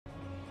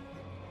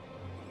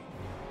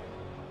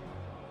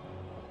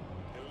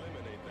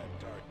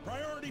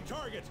Priority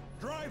target.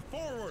 Drive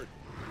forward.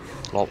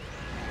 Lol.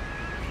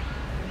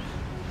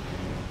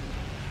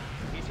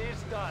 It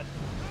is done.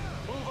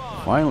 Move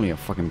on. Finally a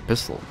fucking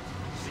pistol.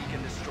 Seek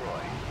and destroy.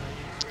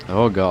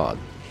 Oh god.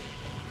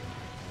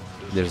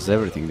 There's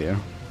everything there.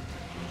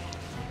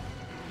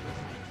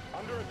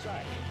 Under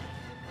attack.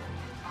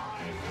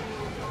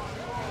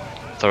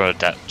 Throw a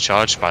debt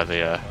charged by the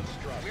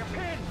We're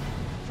pinned.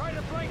 Try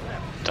to flank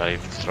them. did I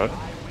even throw it?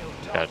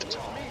 Yeah, I did.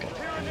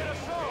 Pyramid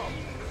assault.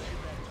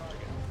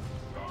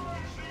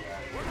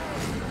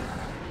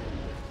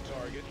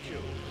 Target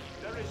killed.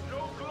 There is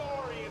no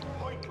glory in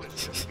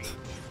pointless defeat.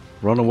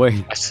 Run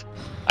away.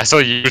 I saw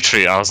you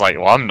retreat, I was like,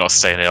 well, I'm not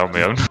staying here on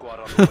my own. Squad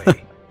on the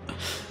way.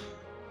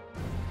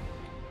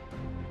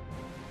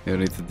 You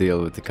need to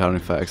deal with the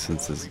Carnifex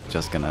since it's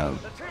just gonna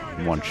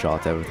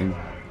one-shot everything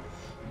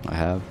I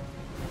have.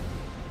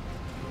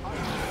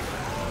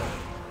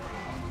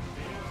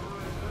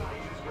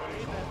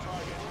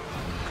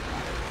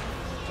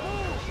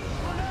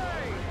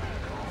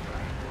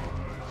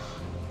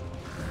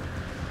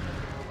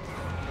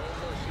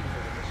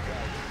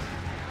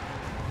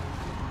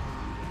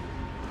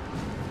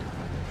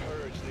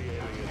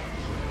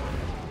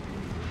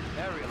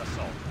 Aerial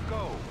assault.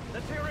 Go. The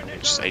Tyranid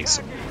Just are ate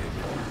some. attacking.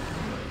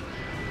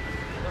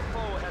 The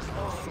foe has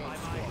lost my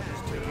hand.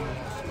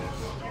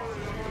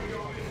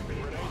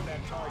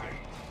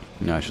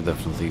 Yeah, I should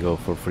definitely go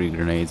for free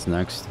grenades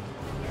next.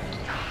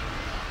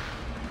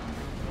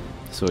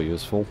 So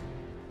useful.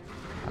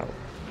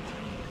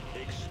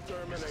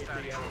 Exterminate the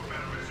enemy.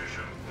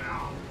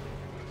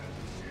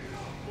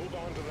 Move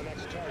on to the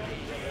next target,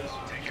 brothers.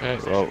 Okay,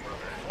 well,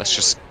 let's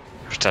just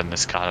pretend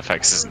this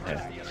Carnifex isn't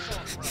here.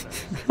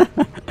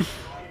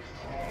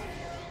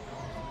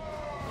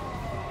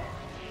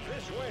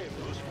 This way,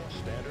 Bruce.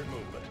 Standard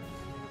movement.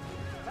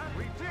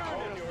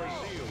 On your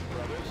zeal,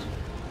 brothers.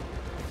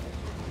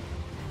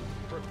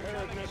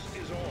 Preparedness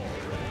is all.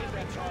 Grenade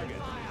that target.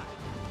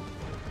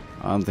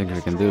 I don't think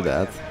we can do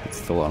that. It's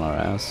still on our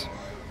ass.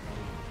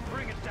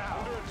 Bring it down.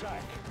 Under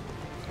attack.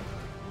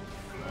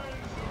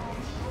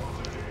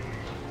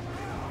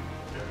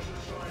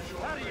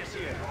 Thaddeus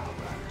here.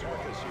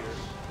 Tarkus here.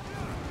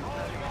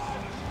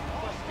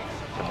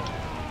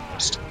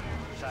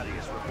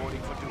 Thaddeus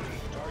reporting for duty.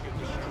 Target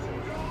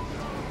destroyed.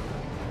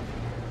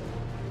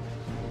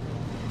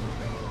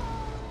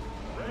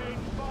 Rain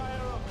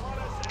fire upon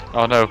us.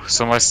 Oh no,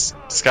 so my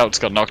scouts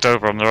got knocked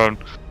over on their own.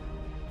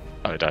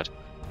 Oh, he died.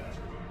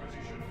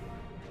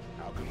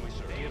 How can we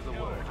serve? Give the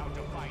word. How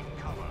to find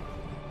cover.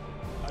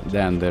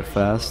 Damn, they're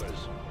fast.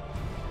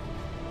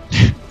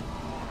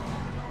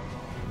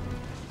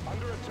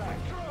 Under attack.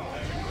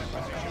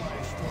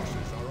 Base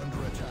forces are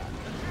under attack.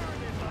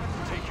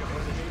 Take your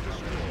enemy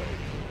destroyed.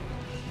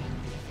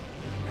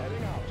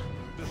 Heading out.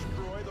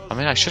 Destroy those. I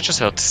mean, I should just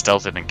be able to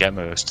stealth in and get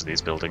most of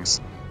these buildings.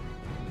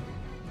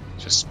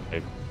 Just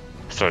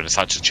throwing a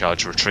satchel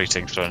charge,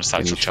 retreating, throwing a Can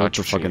satchel you shoot charge,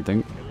 the fucking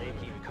retreating. thing? They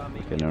keep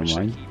coming. Okay, never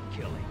mind. Keep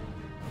killing.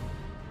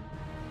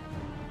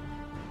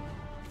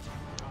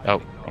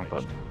 Oh, wrong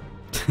button.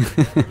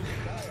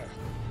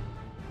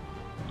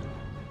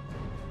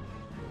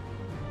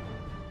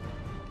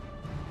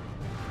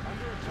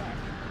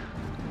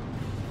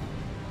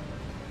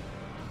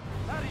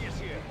 Thaddeus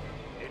here.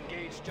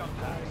 Engage jump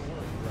packs.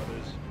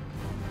 brothers.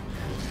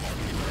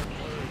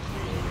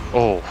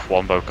 Oh,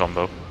 wombo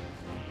combo.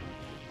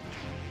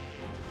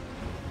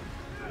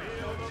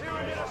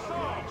 Tyranid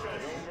assault.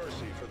 No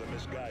mercy for the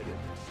misguided.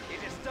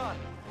 It is done.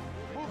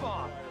 Move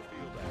on.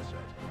 Field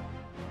asset.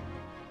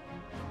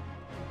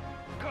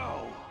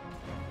 Go.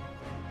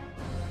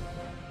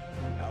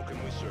 How can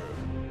we serve?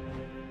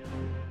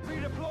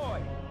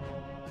 Redeploy.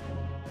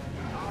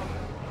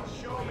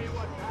 Show me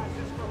what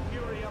passes for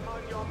fury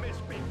among your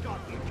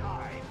misbegotten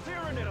kind.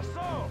 Tyranid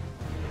assault.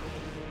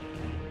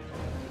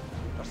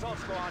 Assault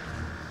squad.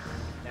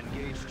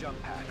 Engage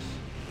jump packs.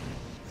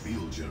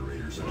 Field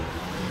generators are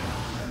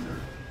under.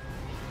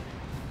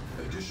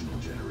 Additional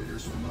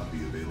generators will not be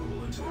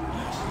available until your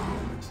next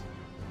deployment.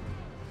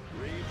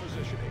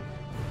 Repositioning.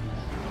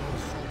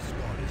 Assault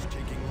squad is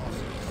taking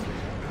losses.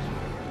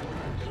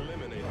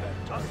 Eliminate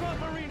that target. Assault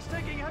marines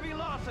taking heavy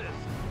losses.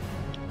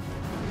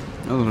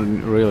 I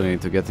don't really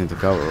need to get into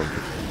cover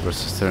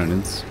versus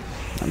Tyranids.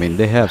 I mean,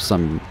 they have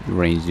some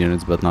ranged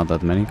units, but not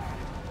that many.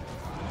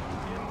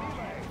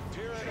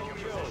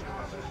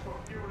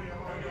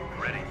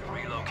 Ready.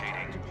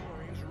 Relocating.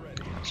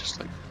 Just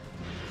like,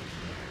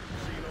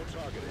 Xeno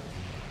targeted.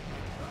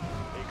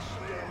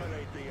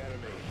 Exterminate the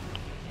enemy.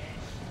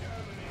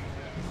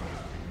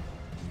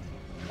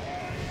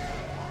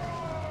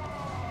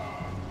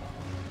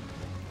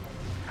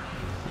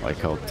 Like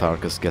how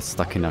Tarkus gets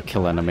stuck in a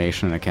kill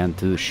animation and I can't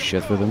do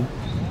shit with him.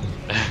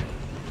 Purge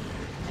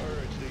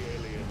the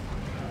alien.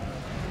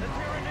 The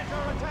Tyranids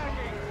are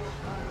attacking.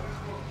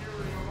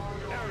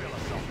 Aerial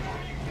assault.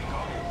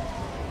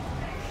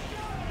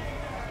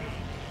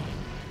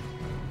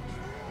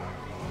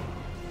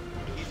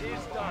 It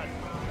is done.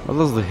 What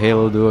does the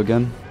Halo do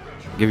again?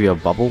 Give you a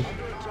bubble?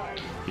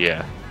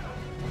 yeah.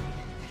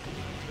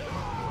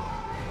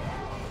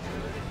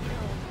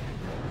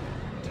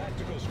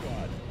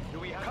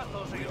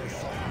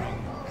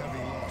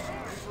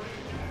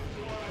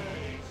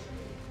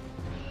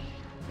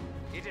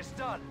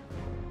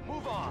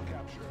 Move on.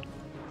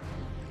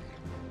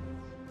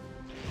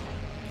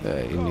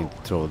 You need to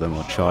throw them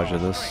or charge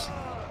at us.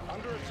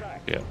 Under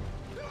attack. Yeah.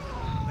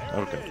 There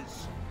Okay. it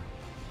is.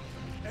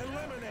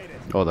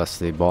 Eliminated. Oh, that's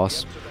the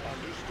boss.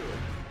 Understood.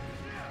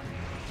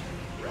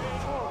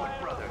 Forward,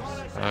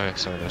 brothers. Oh, yeah,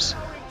 sorry, this.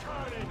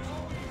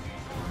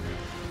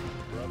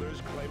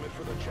 Brothers, claim it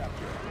for the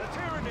chapter. The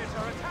Tyranids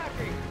are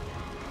attacking.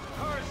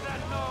 Curse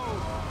that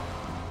node.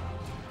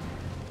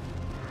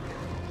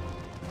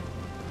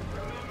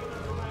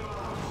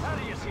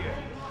 Thaddeus here.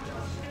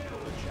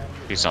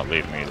 He's not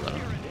leaving me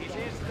alone. It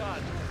is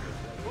done.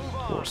 Move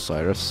on. Poor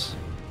Cyrus.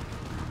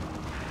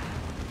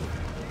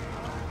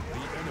 The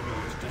enemy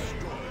has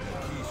destroyed the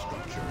key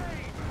structure.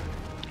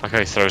 Okay,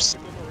 he throws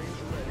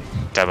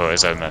Demo at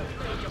his own men.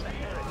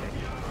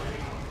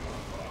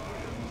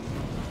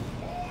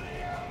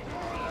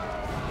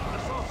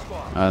 Assault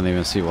squad. I don't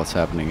even see what's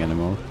happening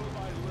anymore.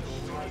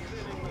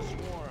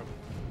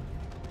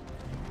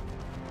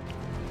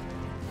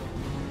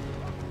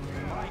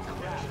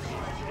 Strengthening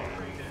the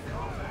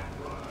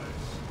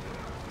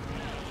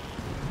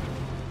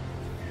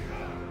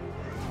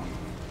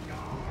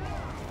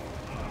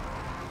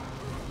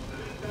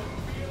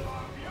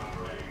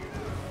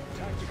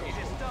swarm. It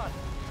is done.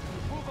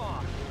 Move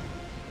on.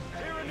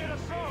 Tyranid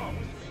assault.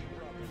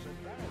 Brothers,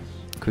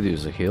 advance. Could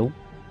use a heal.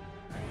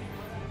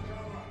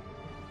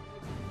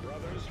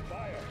 Brothers,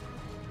 fire.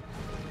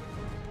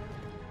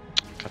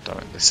 God damn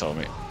it, they saw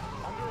me.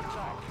 Under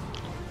attack.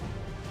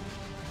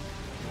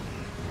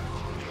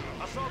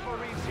 Assault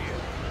marines here.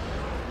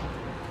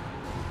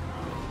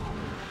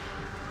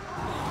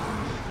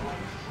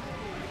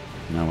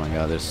 Oh my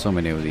god, there's so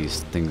many of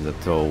these things that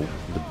throw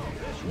the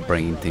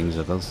brain things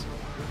at us.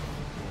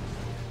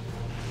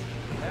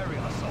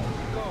 Aerial assault.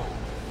 Go.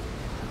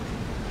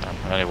 Damn,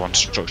 only one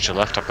structure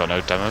left, I've got no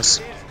demos.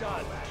 It is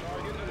done.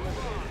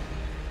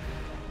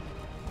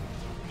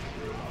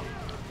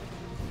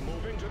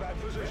 Moving to that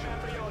position.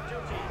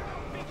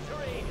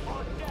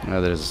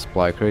 There's a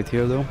supply crate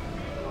here though.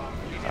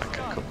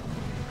 Okay, cool.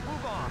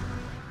 Move on.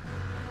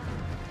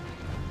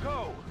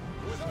 Go.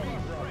 With me,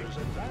 brothers,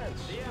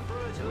 advance. The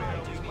Emperor's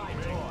light is my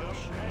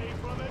torch.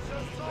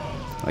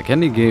 Like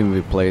any game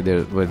we play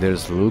there where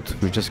there's loot,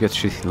 we just get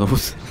shitty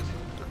loot.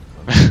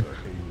 Alien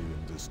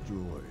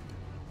destroyed.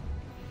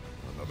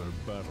 Another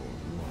battle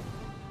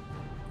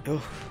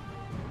won.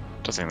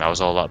 Don't think that was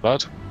all that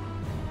bad.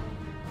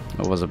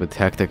 It was a bit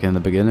hectic in the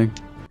beginning.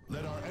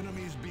 Let our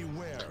enemies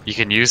beware. You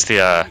can use the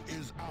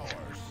Is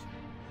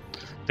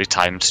ours.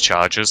 timed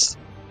charges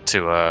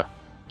to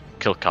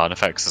kill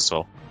Carnifex as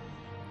well.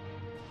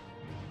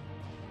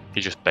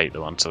 You just bait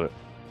them onto it.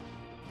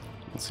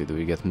 Let's see, do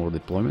we get more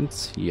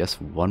deployments? Yes,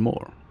 one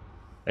more.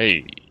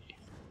 Hey,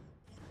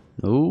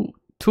 No,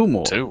 two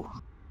more. 2.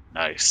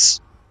 Nice.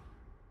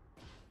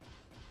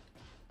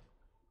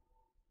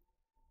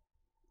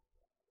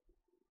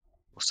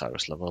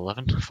 Osiris level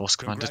 11, Force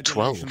Commander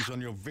 12. Congratulations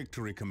on your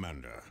victory,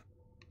 Commander.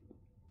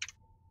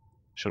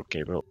 Shut up,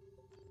 Gabriel.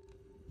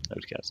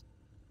 Nobody cares.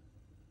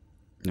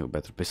 No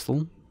better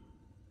pistol.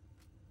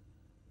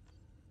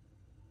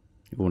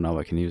 Oh, now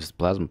I can use the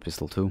plasma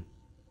pistol too.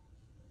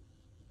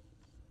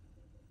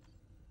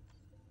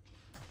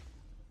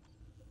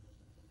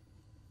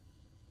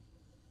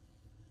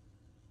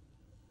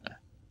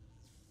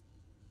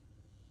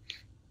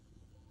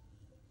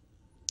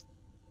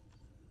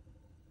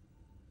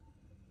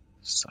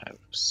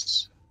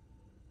 Cyrus.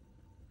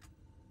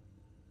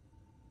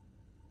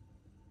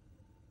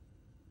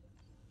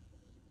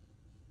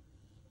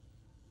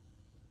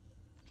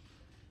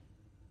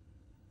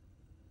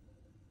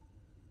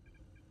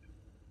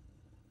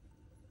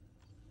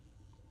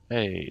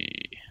 Hey.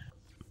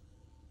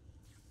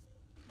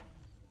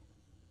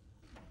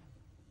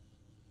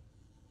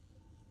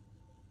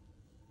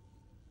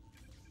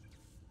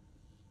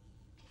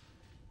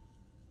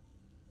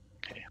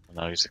 Okay,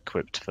 well now he's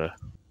equipped for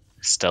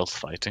stealth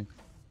fighting.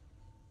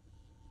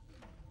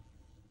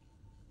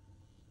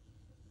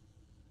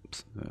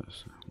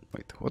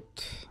 Wait,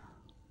 what?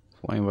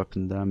 Flying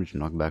weapon damage,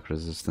 knockback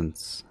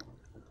resistance.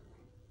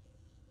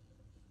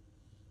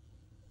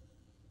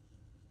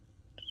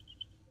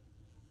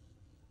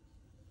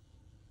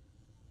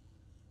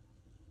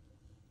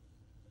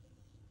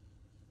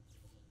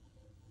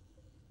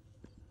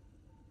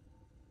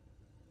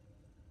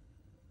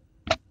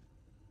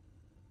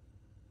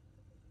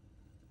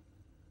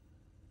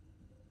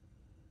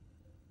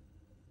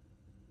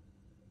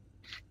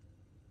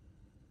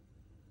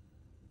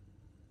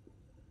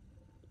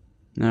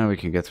 Now we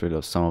can get rid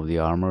of some of the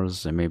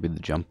armors and maybe the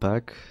jump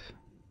pack.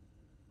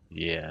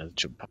 Yeah, the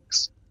jump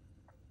packs.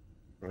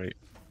 Right.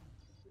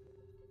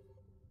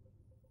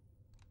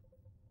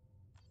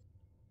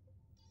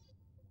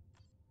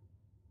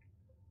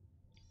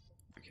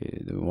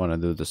 Okay, do we want to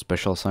do the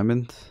special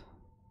assignment?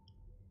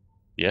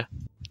 Yeah,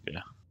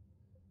 yeah.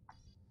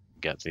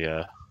 Get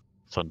the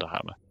Thunder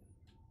Hammer.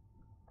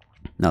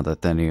 Not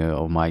that any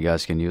of my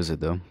guys can use it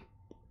though.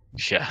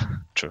 Yeah,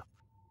 true.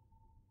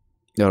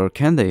 Or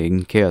can they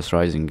in Chaos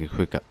Rising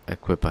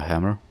equip a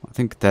hammer? I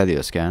think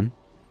Thaddeus can.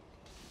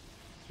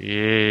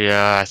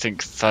 Yeah, I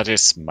think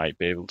Thaddeus might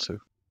be able to.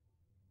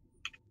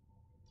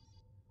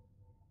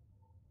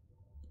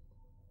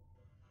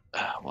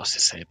 What's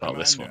it say about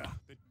this one?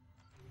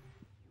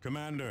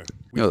 Commander,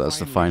 Oh, that's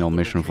the final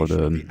mission for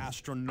the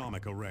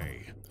astronomic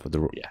array. Yeah. The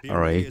array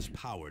array. is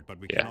powered, but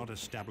we Yeah. cannot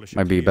establish a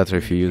Might be clear better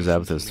if you use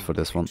communications Abathis for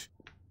this one. link.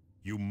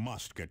 You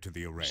must get to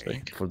the array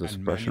Think. For the and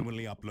suppression.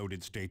 manually upload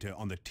its data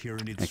on the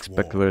Tyranid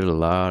Expect swarm. very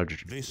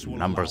large This will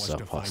numbers allow us of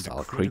to find the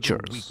hostile critical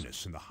creatures.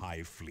 weakness in the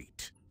Hive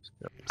fleet.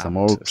 Some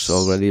orcs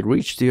already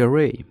reached the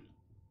array.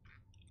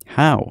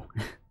 How?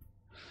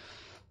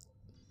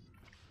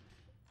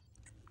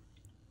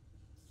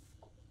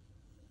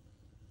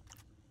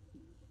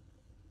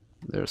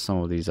 There are some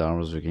of these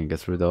armors we can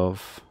get rid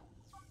of.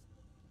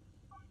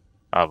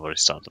 I've already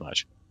started the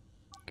match.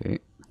 Okay.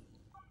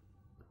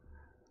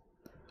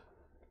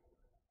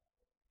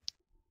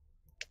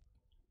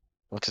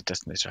 What's a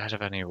detonator ahead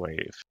of any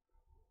wave?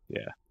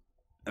 Yeah.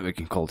 And we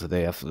can call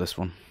today after this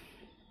one.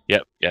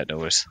 Yep, yeah, no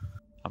worries.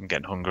 I'm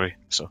getting hungry,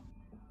 so.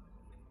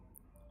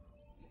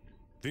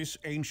 This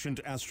ancient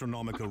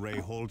astronomic array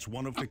holds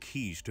one of the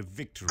keys to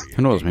victory.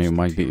 Who knows, maybe we against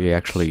might the be Tyranids.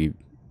 actually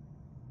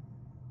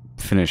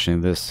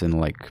finishing this in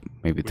like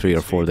maybe With 3 or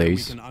this 4 data,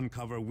 days. We can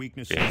uncover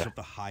weaknesses Yeah. of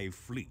the Hive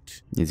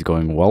fleet. It's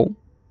going well.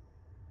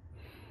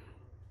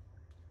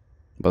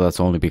 But that's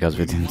only because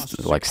we We didn't must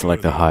like secure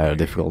select a the higher array.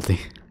 difficulty.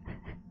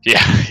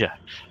 Yeah, yeah.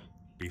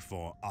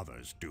 Before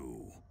others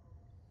do.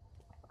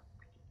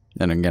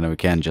 Then again, we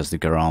can't just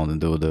stick around and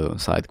do the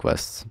side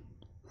quests.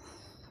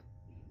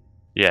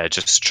 Yeah,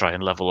 just try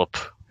and level up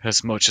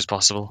as much as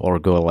possible. Or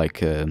go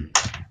like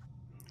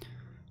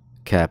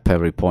cap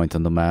every point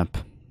on the map.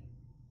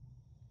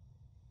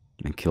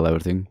 And kill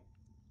everything.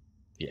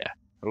 Yeah.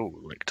 Oh,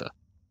 Lictor.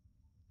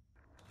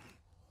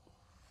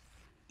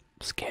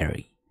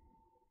 Scary.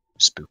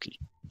 Spooky.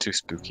 Too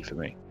spooky for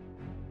me.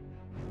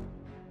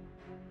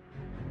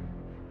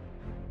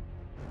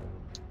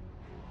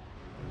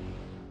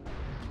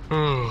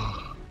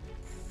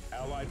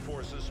 Allied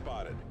forces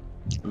spotted.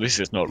 At least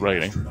it's not The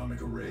raining.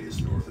 astronomic array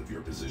is north of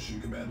your position,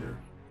 Commander.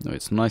 No,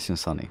 it's nice and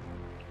sunny.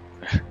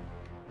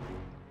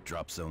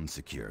 Drop zone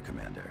secure,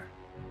 Commander.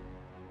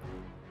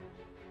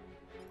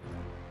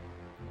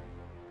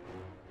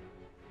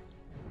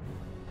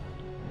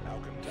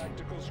 Falcon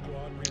tactical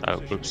squad Oh,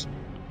 repositioning. oops.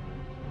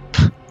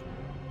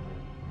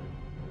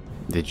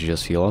 Did you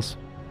just heal us?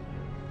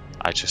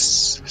 I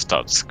just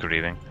started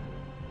screaming.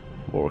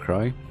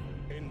 Warcry?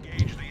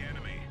 Engage the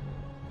enemy.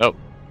 Oh,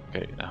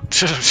 okay. I'm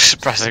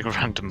just pressing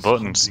random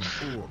buttons.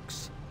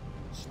 Orcs.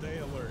 Stay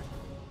alert.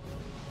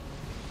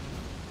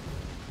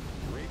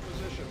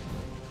 Reposition.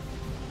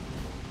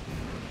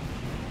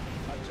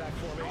 Attack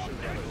formation.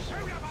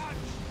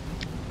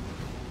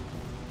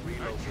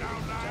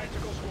 Relocating.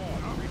 Tactical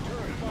squad.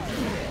 Return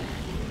fire.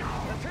 The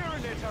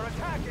Tyranids are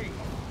attacking!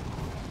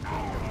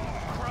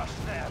 Crush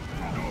them!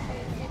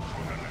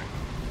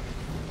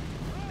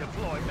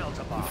 Deploy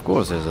melta Of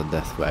course there's a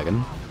death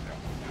wagon.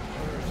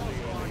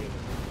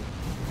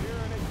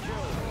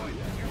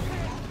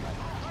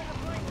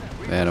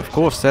 And of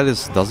course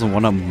Thaddeus doesn't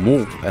want to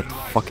move at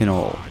fucking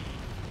all.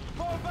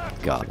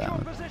 God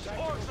damn it.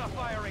 Orcs are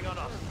firing on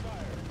us!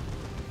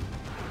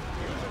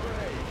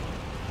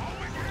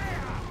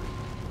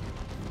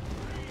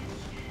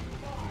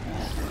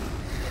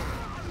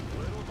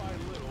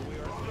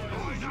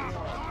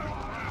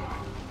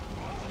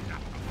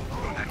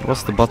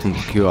 What's the button to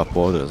queue up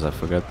orders? I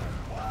forget.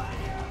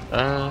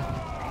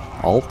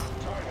 Alt?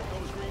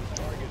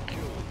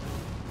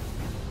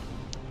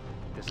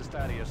 This is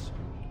Thaddeus.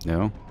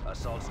 No.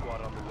 Assault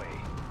squad on the way.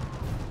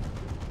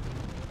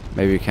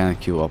 Maybe you can't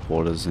queue up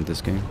orders in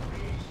this game.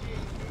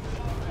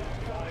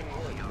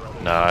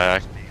 No, I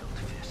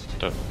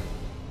don't.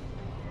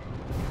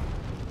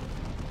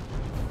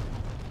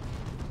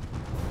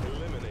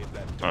 Eliminate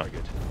that Oh,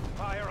 target.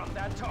 Fire on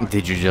that target!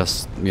 Did you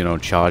just, you know,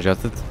 charge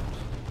at it?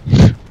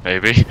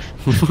 maybe.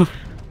 Purged.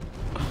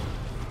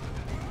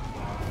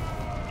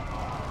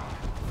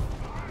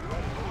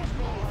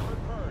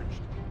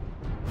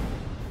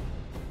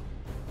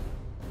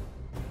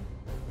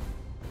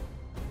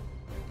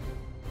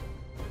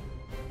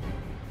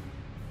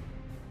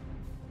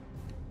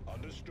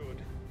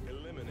 Understood.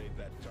 Eliminate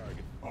that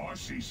target.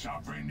 RC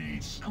Sovereign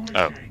needs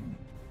squishing.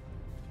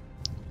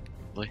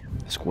 Oh.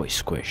 Squish,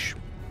 squish.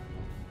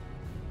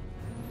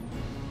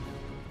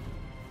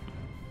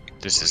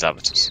 This is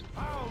Abatus.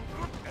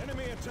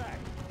 Enemy attack.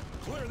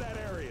 Clear that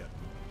area.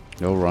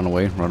 Go, run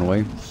away, run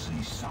away.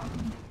 See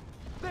something.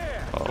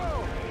 There! Oh.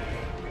 Go!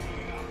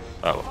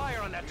 Oh,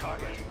 Fire on that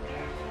target!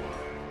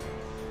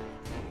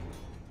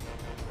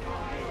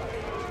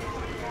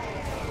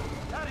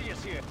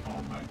 Thaddeus here!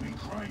 Oh, make me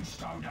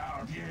grindstone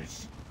out of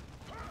yes.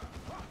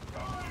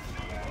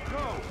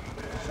 Go!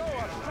 Show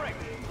us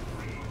strength!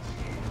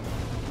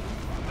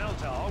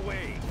 Melta,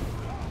 away!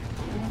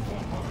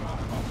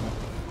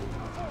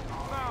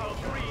 Foul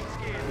green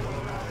skin!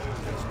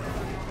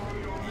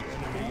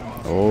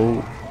 Oh.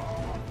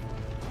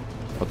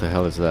 What the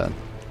hell is that?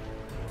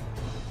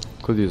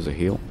 Could use a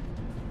heal.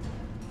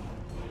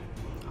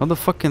 How the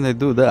fuck can they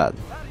do that?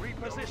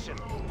 Reposition!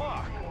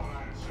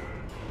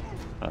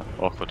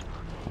 Awkward.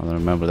 I don't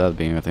remember that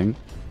being a thing.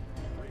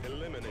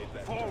 Eliminate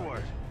that.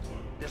 Forward.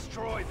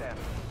 Destroy them.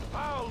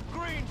 Foul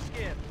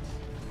greenskin.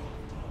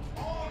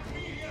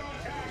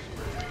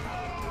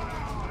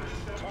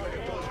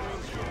 Target those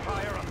greenskins.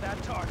 Fire on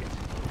that target.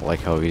 I like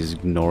how he's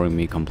ignoring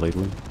me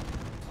completely.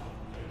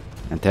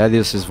 And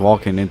Thaddeus is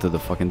walking into the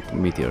fucking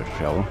meteor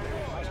shower.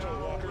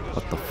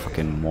 What the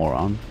fucking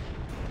moron.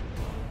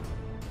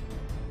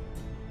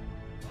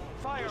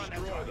 Fire on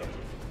that target.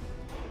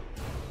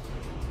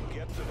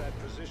 Get to that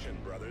position,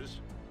 brothers.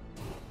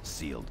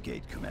 Sealed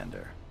gate,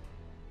 Commander.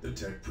 The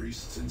tech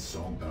priests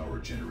install power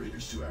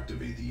generators to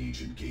activate the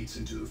ancient gates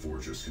into the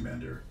fortress,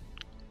 Commander.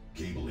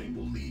 Cabling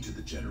will lead to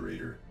the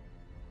generator.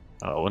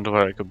 Oh, I wonder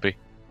where it could be.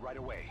 Right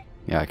away.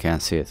 Yeah, I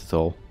can't see it at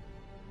all.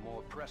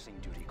 More pressing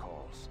duty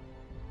calls.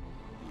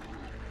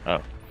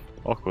 Oh,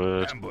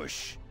 awkward.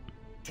 Ambush.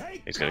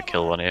 He's gonna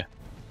kill one here.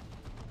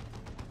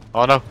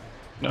 Oh no!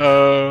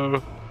 No!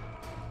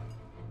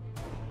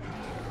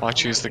 Why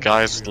choose the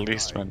guys with the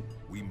least men?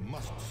 We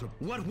must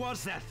What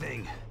was that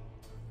thing?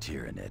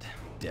 Tyranid,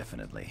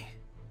 definitely.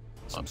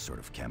 Some sort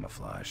of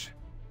camouflage.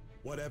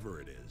 whatever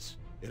it is.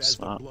 It has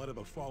Smart. the blood of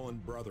a fallen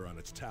brother on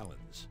its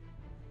talons.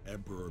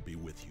 Emperor be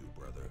with you,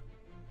 brother.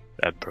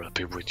 Emperor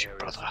be with you,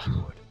 brother.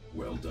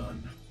 Well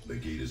done. The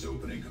gate is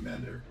opening,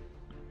 Commander.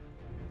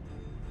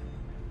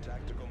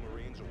 Tactical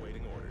Marines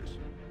awaiting orders.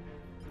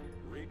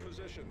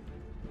 Reposition.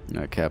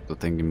 I capped the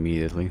thing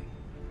immediately.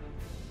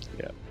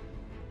 Yeah.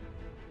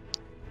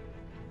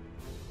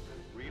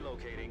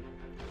 Relocating.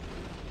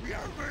 We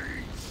are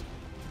bees!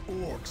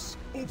 Orcs,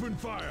 open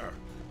fire!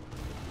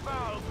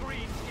 Foul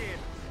greenskin.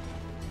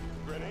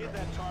 Grenade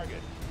that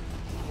target.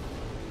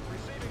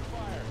 Receiving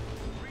fire.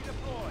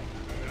 Redeploy.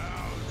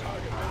 Now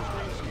target those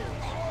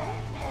greenskins.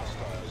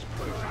 Hostiles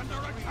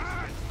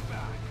approaching.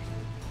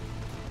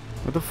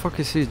 What the fuck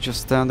is he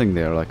just standing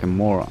there like a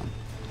moron?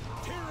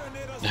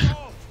 Tyrannid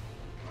assault!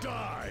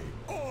 Die!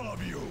 All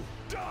of you!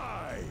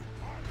 Die!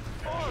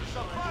 Orcs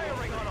are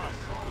firing on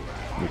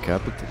us. We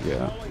cap it?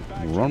 Yeah.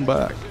 Run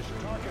back.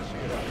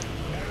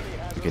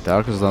 Okay,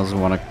 Tarkus doesn't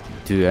want to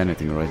do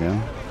anything right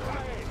now.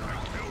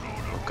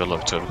 Good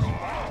luck to him.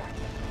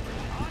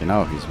 Okay,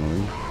 now he's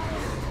moving.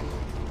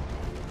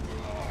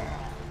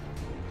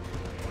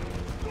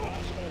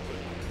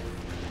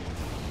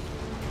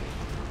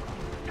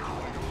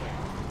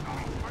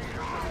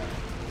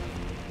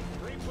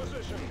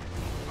 Reposition.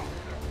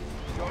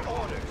 Your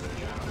orders.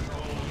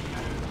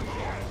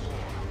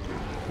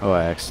 Oh,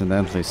 I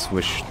accidentally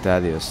switched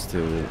Thaddeus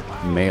to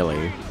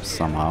melee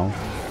somehow.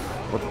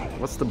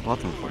 What's the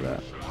button for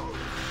that?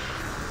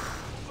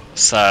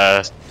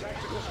 It's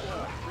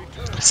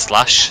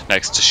slash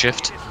next to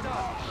shift.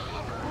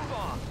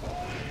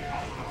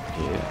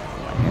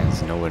 Yeah,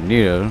 it's nowhere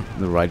near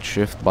the right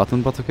shift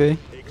button, but okay.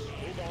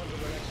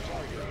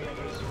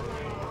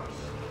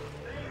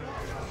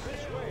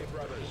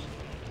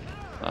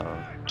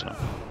 Dunno.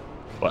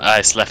 Well,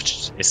 it's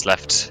left. It's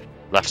left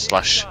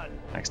slash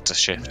next to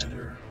shift.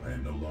 Commander, I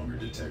am no longer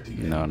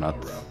detecting No, any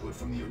not- power output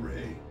from the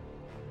array.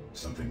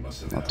 Something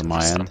must have Not on happened.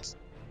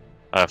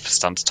 my end. For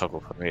stance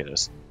toggle for me it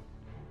is.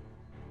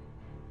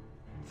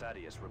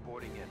 Thaddeus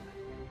reporting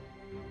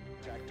in.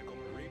 Tactical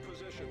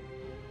reposition.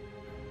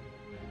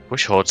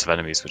 Wish hordes of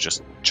enemies would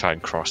just try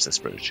and cross this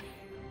bridge.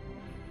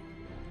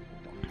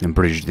 And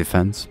bridge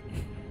defense.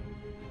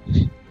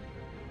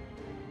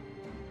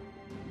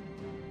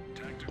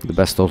 The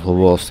best Total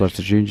War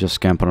strategy, just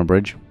camp on a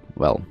bridge.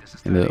 Well,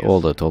 in all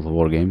the Total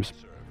War games.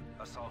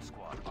 Assault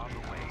squad on the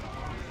way.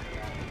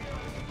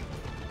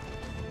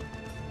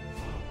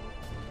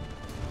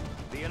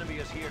 The enemy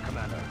is here,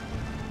 Commander.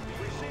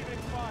 Receiving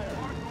fire.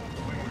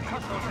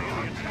 Cut those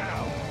aliens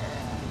down.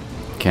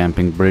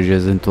 Camping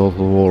bridges in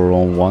Total War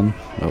on 1.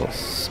 That was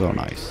so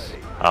nice.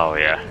 Oh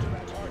yeah.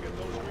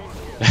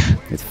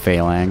 With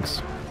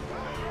phalanx.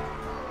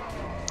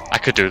 I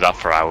could do that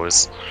for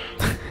hours.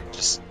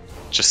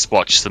 just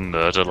watch them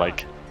murder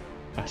like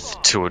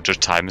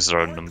 200 times their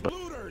own number.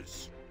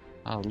 Looters.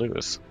 Oh,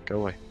 looters,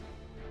 go away.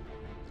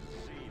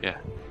 Yeah,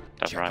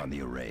 that's Check right. on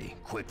the array,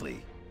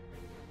 quickly.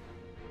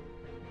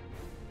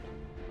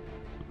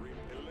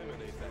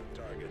 Eliminate that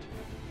target.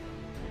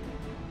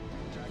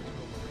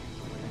 Tactical Marines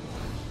awaiting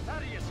orders.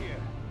 Thaddeus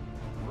here.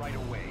 Right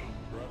away.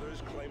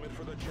 Brothers, claim it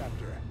for the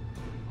chapter.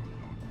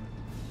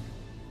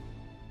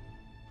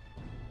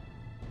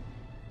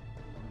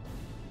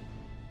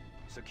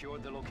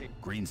 Secured the location.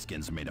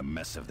 Greenskins made a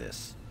mess of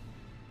this.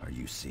 Are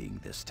you seeing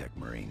this, Tech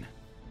Marine?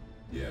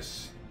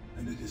 Yes,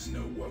 and it is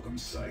no welcome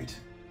sight.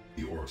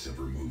 The orcs have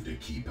removed a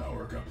key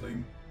power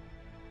coupling.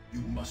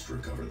 You must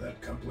recover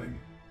that coupling.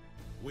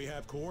 We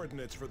have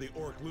coordinates for the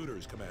orc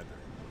looters, Commander.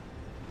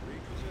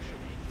 Reposition.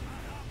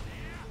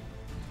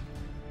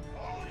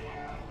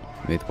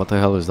 Wait, what the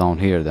hell is down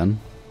here then?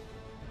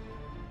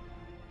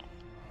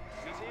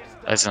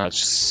 Isn't that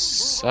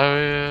just...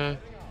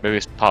 maybe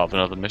it's part of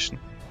another mission.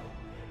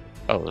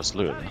 Oh, there's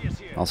loot there. Thaddeus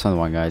here. I'll send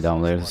one guy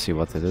down there to see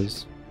what it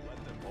is.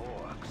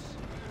 Orcs.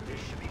 This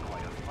should be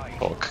quite a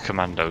fight. Orc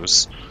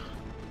commandos.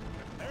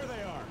 There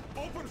they are.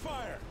 Open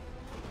fire.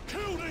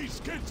 Kill these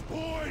kids,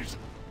 boys.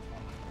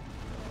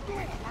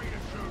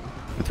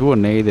 I threw a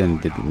nade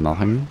and it did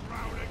nothing.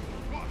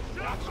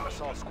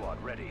 Assault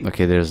squad ready.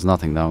 Okay, there's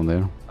nothing down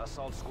there.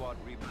 Assault squad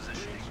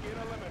repositioning.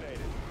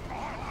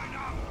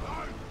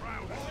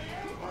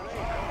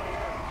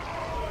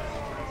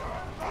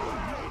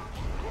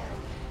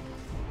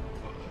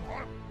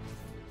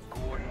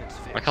 Coordinates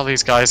fixed. Like how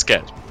these guys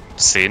get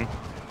seen,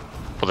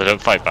 but they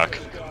don't fight back.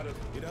 Got it.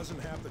 He doesn't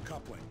have the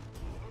coupling.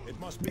 It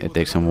must be It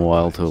takes him a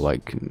while to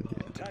like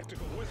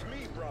tactical with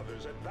me,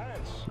 brothers.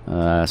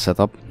 Advance. set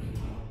up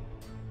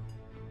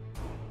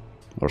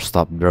or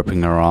stop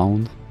dropping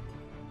around.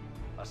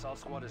 Assault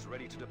squad is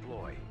ready to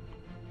deploy.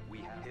 We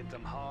have hit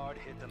them hard,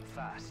 hit them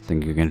fast. I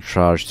think you can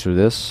charge through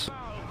this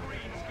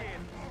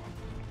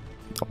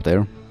up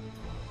there.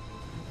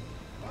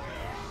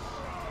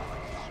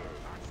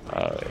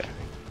 Oh yeah.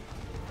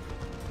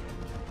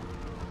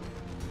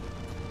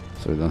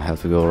 So we don't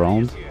have to go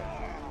around.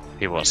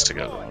 He wants to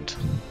go around.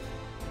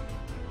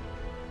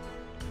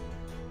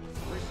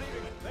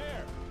 Receiving it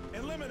there.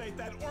 Eliminate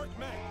that orc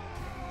mech.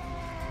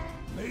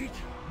 Meet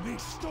me,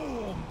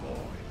 Storm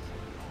Boy.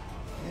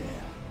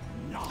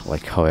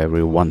 Like how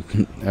every one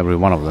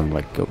of them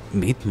like go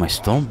meet my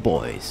storm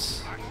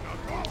boys.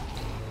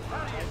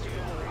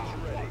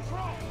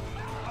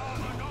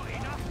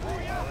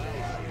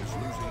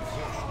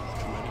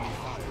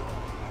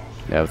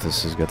 Yeah,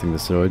 this is getting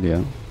destroyed.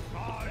 Yeah.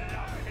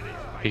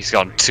 He's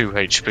got 2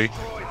 HP.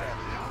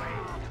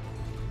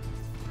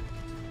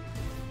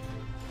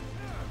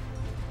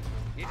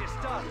 It is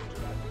done.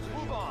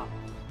 Move on.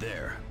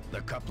 There, the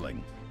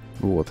coupling.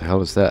 Ooh, what the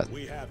hell is that?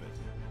 We have it.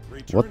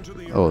 Return What? to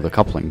the Oh, the array.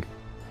 coupling.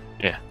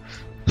 Yeah.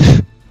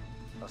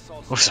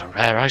 Assault What's a squad,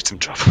 rare item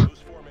drop? Lose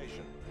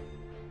formation.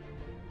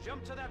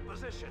 jump to that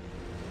position.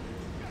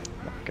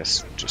 I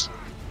guess just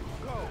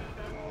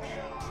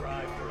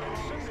Try for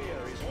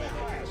incendiaries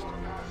fast.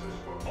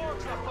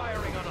 Orcs are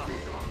firing on us.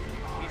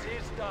 It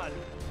is done.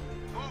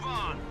 Move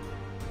on.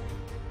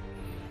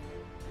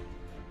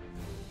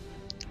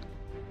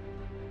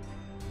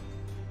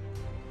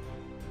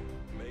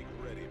 Make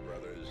ready,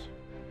 brothers.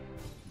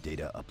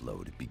 Data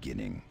upload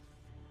beginning.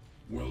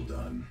 Well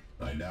done.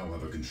 I now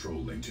have a control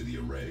link to the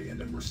array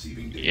and am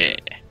receiving data.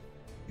 yeah.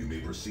 You may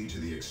proceed to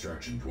the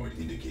extraction point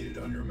indicated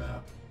on your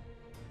map.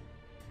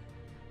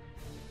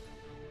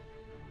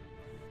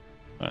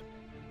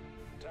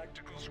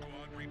 Tactical squad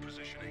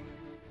repositioning.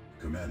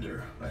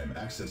 Commander, I am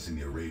accessing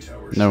the array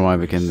tower. Never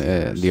mind. We can.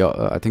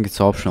 I think it's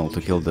optional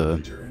to kill the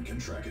and can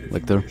track it if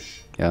Lictor. you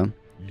wish. Yeah.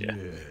 Yeah.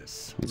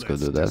 Yes. Let's go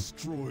do that.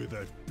 Destroy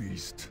that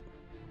beast.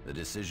 The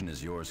decision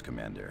is yours,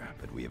 Commander,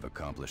 but we have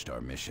accomplished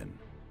our mission.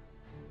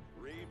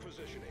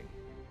 Repositioning.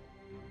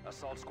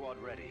 Assault squad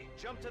ready.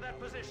 Jump to that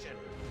position.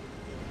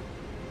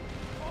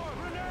 Oh,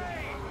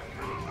 grenade!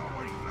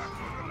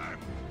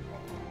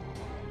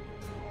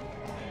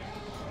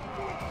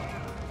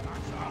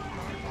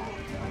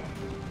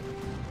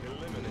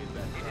 Eliminate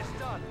that. It is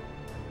done.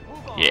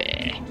 Move on.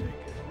 Yeah.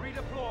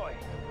 Redeploy.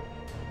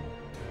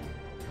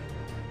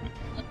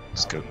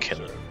 Let's go kill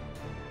him.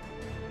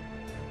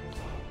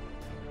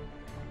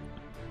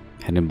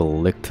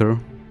 Hannibal Lictor.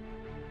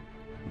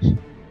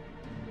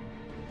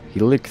 He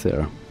licked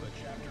there. The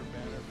chapter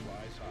banner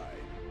flies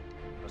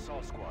high.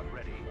 Assault squad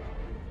ready.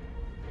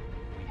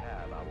 We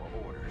have our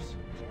orders.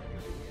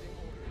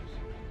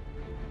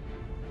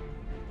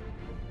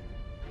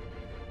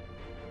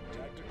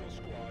 Tactical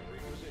squad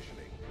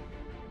repositioning.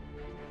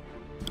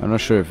 I'm not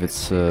sure if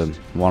it's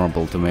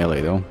vulnerable to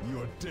melee though.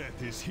 Your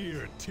death is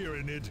here,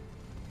 Tyrannid.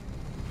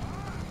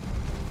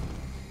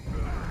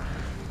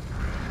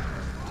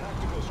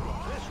 Tactical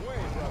squad, this way,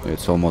 brother.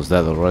 It's almost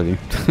dead already.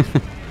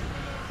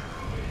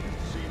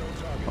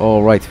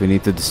 Oh right, we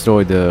need to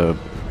destroy the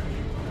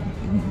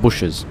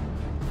bushes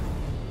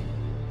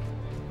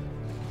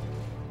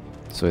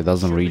so it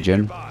doesn't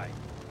regen. Nearby.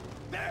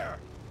 There!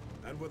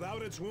 And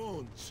without its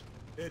wounds,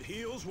 it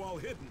heals while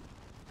hidden.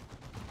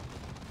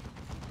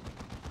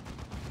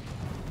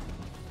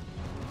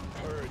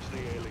 Purge the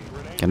alien.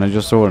 Grenade. Can I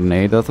just throw a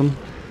nade at them?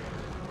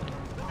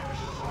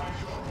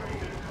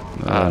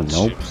 Nope.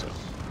 jeez.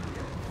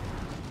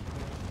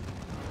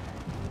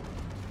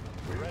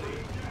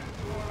 Ready.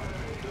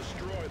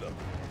 Destroy them.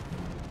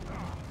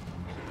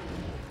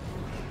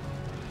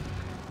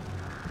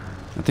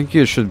 I think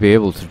you should be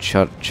able to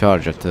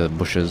charge at the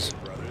bushes.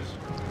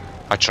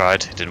 I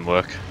tried, it didn't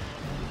work.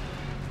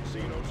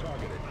 Xeno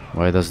targeted.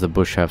 Why does the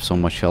bush have so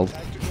much health?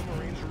 Tactical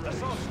Marines ready.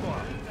 Assault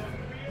squad.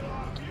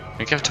 I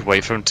think you have to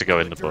wait for him to go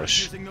in the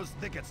bush. Using those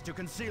thickets to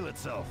conceal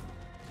itself.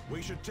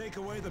 We should take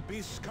away the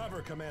beast's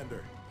cover,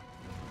 Commander.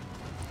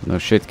 No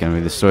shit, can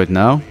we destroy it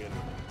now?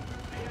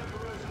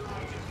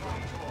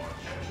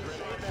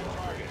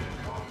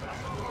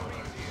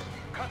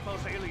 Cut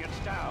those aliens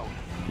down.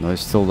 No, it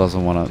still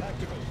doesn't wanna...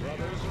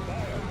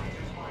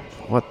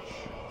 What?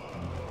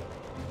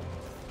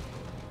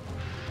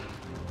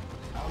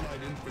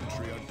 Allied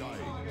infantry are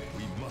dying.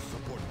 We must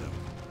support them.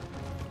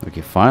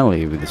 Okay,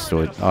 finally we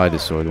destroyed... I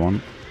destroyed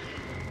one.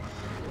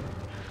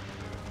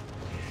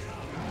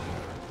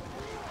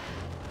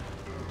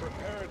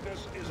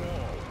 Preparedness is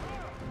all.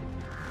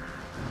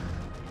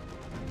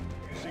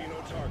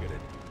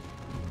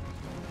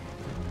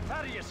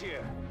 Thaddeus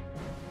here.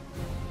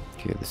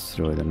 Okay,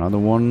 destroyed another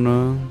one.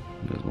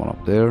 There's one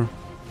up there.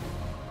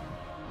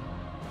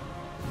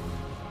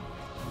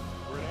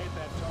 Grenade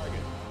that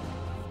target.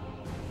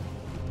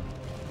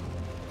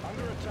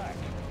 Under attack.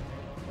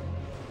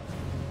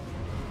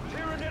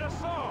 Tyranid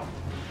assault.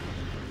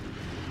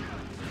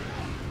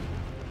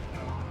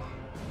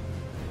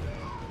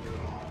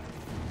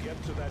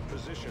 Get to that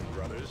position,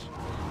 brothers.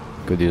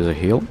 Could use a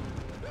heal.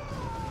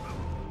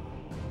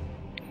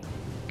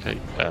 Okay,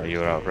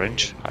 you're out of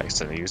range. I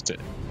accidentally used it.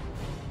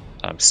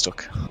 I'm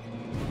stuck.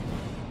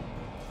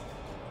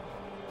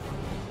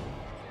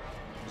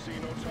 See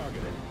no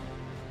targeting.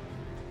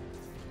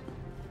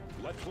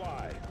 Let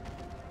fly.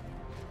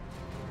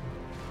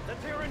 The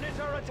Tyranids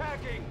are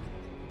attacking.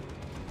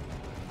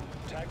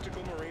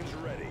 Tactical Marines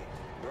ready.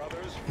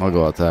 Brothers, I'll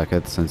go attack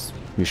it since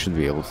we should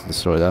be able to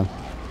destroy that.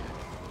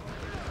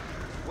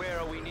 Where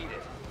are we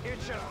needed? It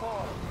shall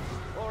fall.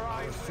 Or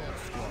I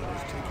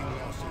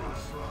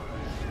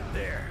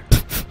There.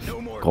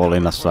 No more. Call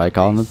in a strike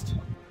on it.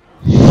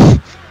 No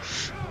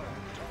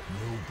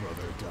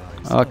brother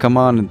dies. Oh, come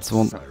on, it's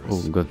one.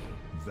 Oh, good.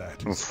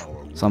 That is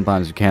our way.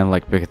 Sometimes you can't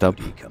like pick it up.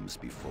 Duty comes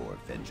before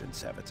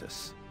vengeance,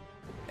 Avitus.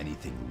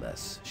 Anything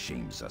less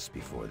shames us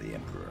before the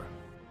Emperor.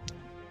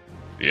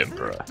 The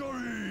Emperor.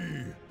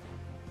 Victory!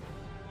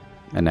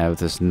 And now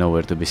it is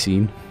nowhere to be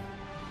seen.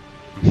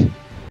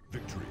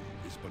 Victory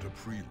is but a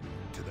prelude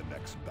to the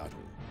next battle.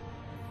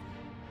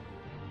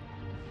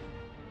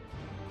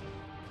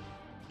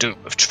 Doom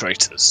of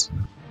traitors.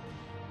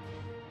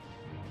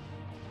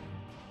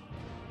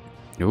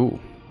 Ooh,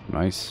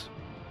 nice.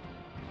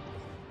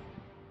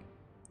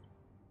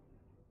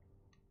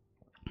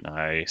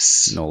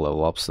 Nice. No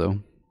level ups though.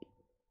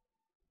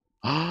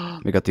 Yeah,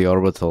 We got the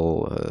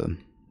orbital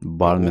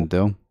bombardment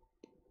though.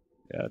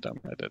 damn,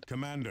 I did.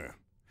 Commander,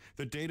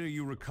 the data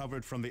you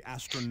recovered from the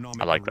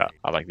astronomical I like that. ray-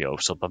 I like the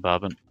orbital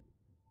bombardment.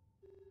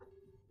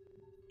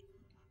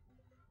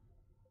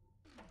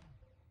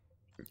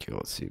 Okay,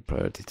 let's see.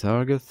 Priority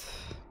target.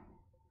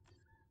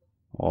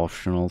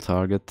 Optional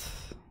target.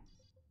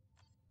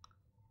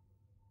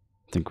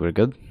 Think we're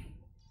good.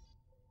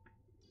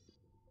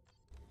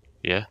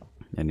 Yeah.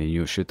 Any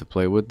new shit to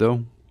play with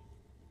though?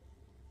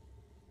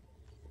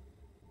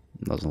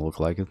 Doesn't look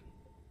like it.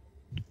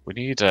 We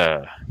need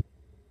I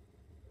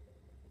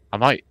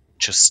might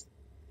just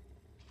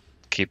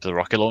keep the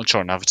rocket launcher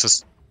on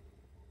Avitus.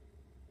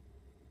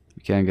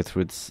 We can get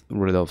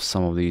rid of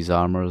some of these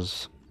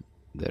armors.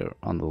 They're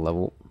on the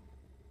level.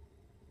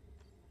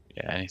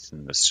 Yeah,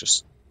 anything that's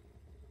just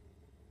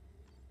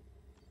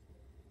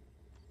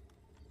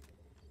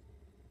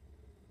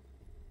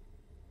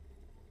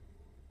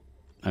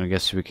And I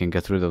guess we can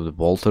get rid of the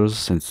bolters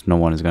since no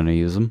one is gonna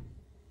use them.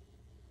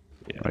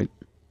 Yeah. Right.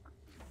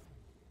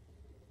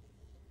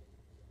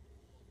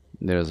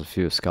 There's a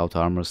few scout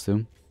armors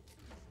too.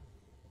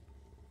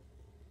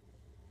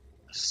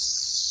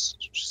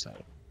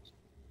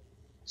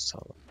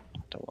 so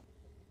don't want.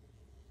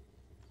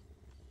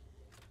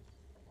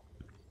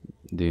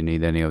 Do you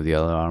need any of the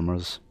other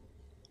armors?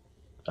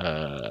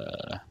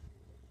 They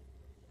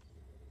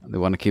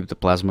want to keep the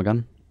plasma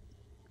gun?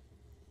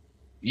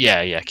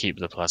 Yeah, keep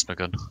the plasma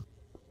gun.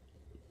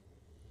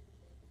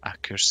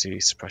 Accuracy,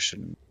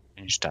 suppression,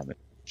 range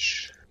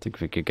damage. I think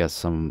we could get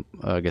some,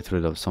 get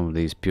rid of some of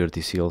these purity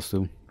seals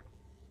too.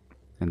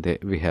 And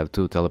we have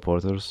 2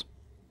 teleporters.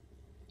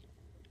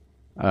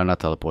 Not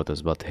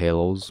teleporters, but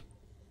halos.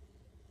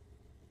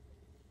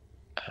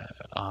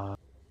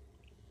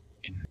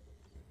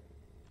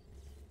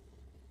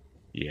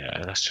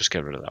 Yeah, let's just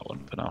get rid of that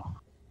one for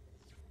now.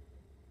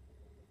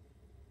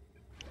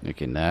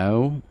 Okay,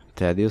 now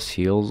Thaddeus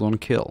heals on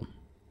kill.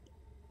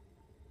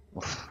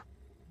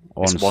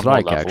 On It's one more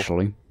strike, level.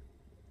 actually.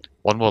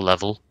 One more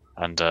level,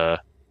 and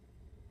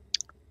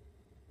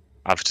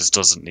Avitus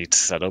doesn't need to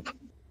set up.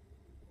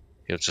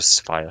 He'll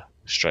just fire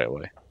straight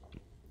away.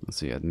 Let's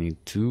see, I need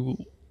 2.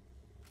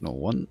 No,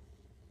 1,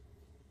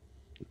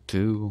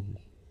 2,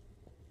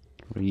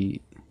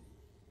 3,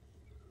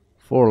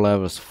 4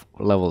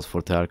 levels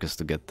for Tarkus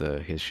to get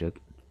his shit.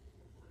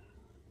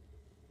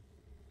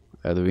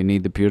 Do we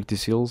need the purity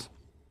seals?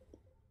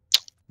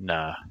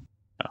 Nah.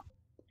 No.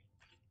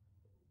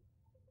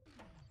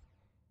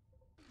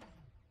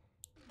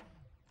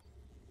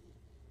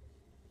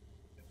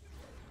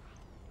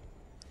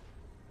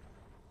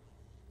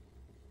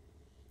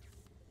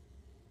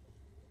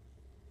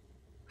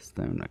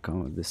 Stamina,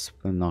 combat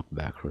discipline,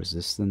 knockback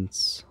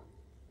resistance.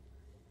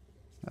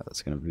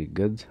 That's gonna be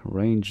good.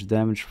 Range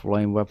damage,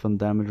 flame weapon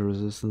damage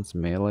resistance,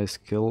 melee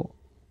skill.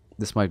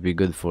 This might be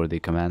good for the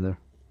commander.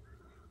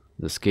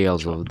 The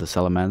scales of the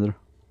salamander.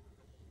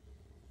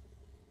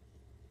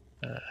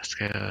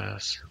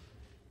 Scales.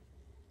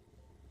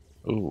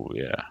 Ooh,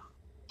 yeah.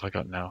 What I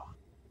got now?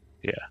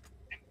 Yeah,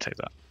 take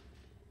that.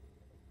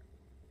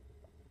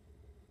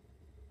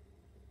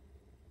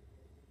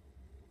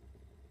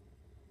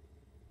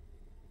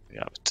 The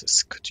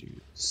Avitus could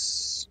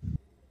use.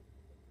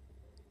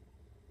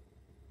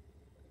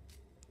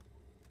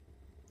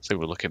 I think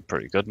we're looking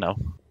pretty good now.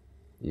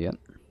 Yeah.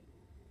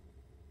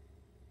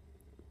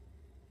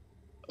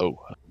 Oh,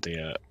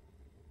 the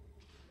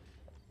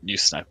new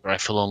sniper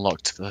rifle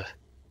unlocked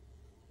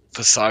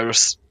for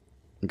Cyrus.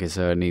 Okay,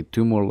 so I need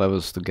 2 more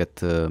levels to get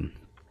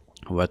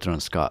veteran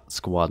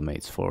squad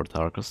mates for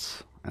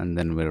Tarkus, and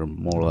then we're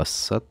more or less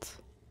set.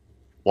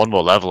 One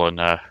more level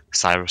and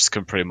Cyrus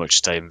can pretty much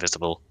stay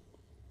invisible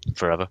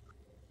forever.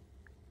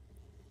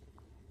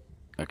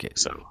 Okay,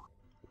 So,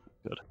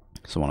 good.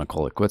 So wanna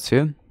call it quits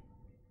here?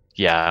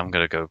 Yeah, I'm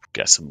gonna go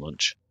get some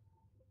lunch.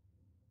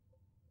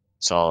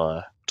 So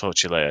I'll talk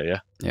to you later, yeah?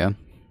 Yeah.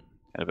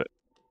 In a bit.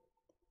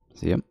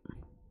 See ya.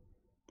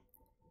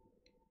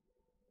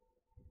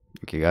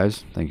 Okay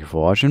guys, thank you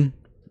for watching,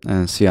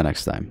 and see you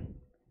next time.